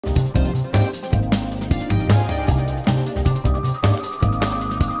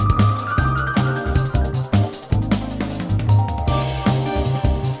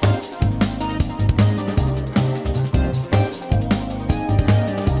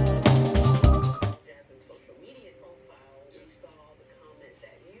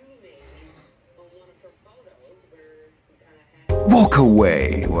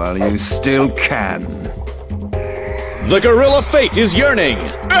away while you still can. The gorilla fate is yearning.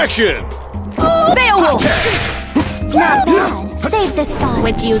 Action! Beowulf! Not bad. Save the spot.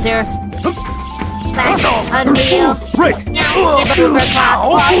 Witch user. Flash. Unreal. Break! Super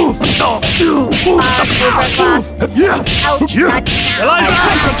clock. Super clock. Ouch.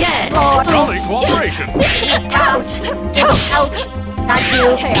 Once again! Jolly cooperation. Ouch. Ouch. Not you.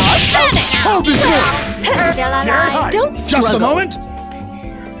 Chaos vanish! Hold this force. Don't Just struggle! a moment.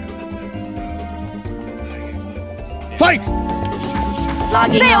 Fight!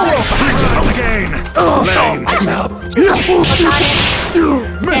 Logging on. Once again! Lame!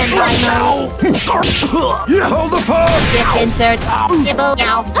 Stand by mode. Hold the fort! Shift insert. Nibble.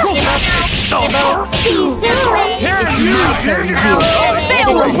 Now. Nibble. See you soon. It's my turn, dear!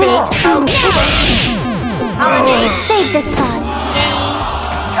 Beowulf. Holiday. Save the spot.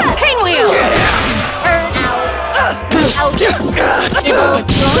 Pinwheel! Ouch. Nibble.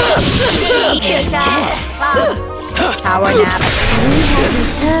 Kiss, kiss! Power nap. We have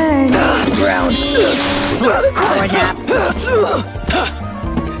returned. Ground. Power nap.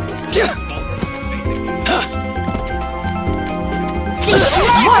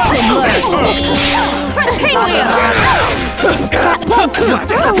 Watch and learn! Pinwheel!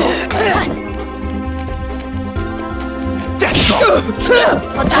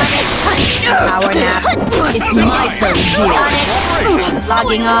 Power nap. It's my turn, dear!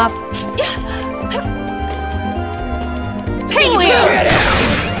 Logging off. Pinwheel!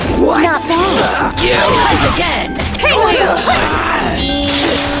 Not bad. Once again! Pinwheel!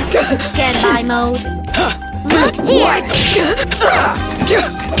 Standby mode.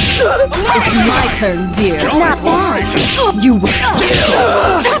 It's my turn, dear! Not bad. You will!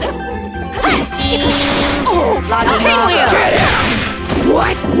 Logging Pinwheel! off.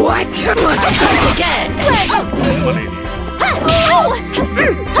 What? Once again!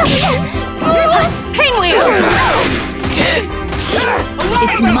 Pinwheel!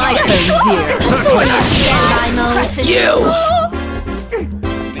 It's my turn, dear! Standby mode.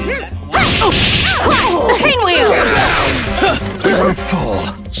 Pinwheel! You won't fall.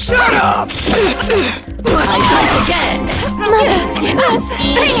 Shut up! Once again!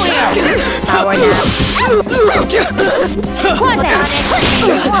 Pinwheel! Power nap.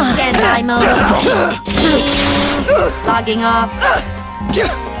 Standby mode. Logging off.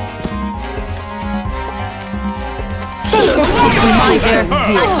 Save the It's spot. my turn,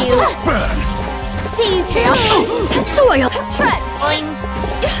 dear! See you soon. Soil! Tread! Boing.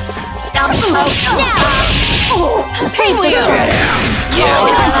 Dump. Pinwheel!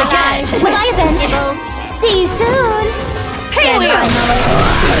 Once again! Leviathan. See you soon. Pinwheel!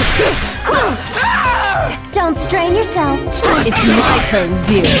 Don't strain yourself. It's my turn,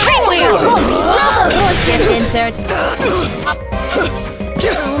 dear! Pinwheel! Shift insert.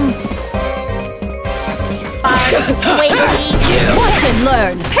 Wait. Watch and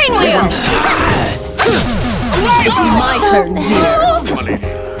learn! Pinwheel! It's my turn, dear!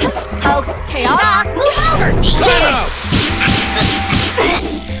 Oh, Chaos! move over.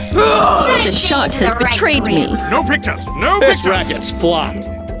 The shot has betrayed me! No pictures! No This pictures! racket's flopped.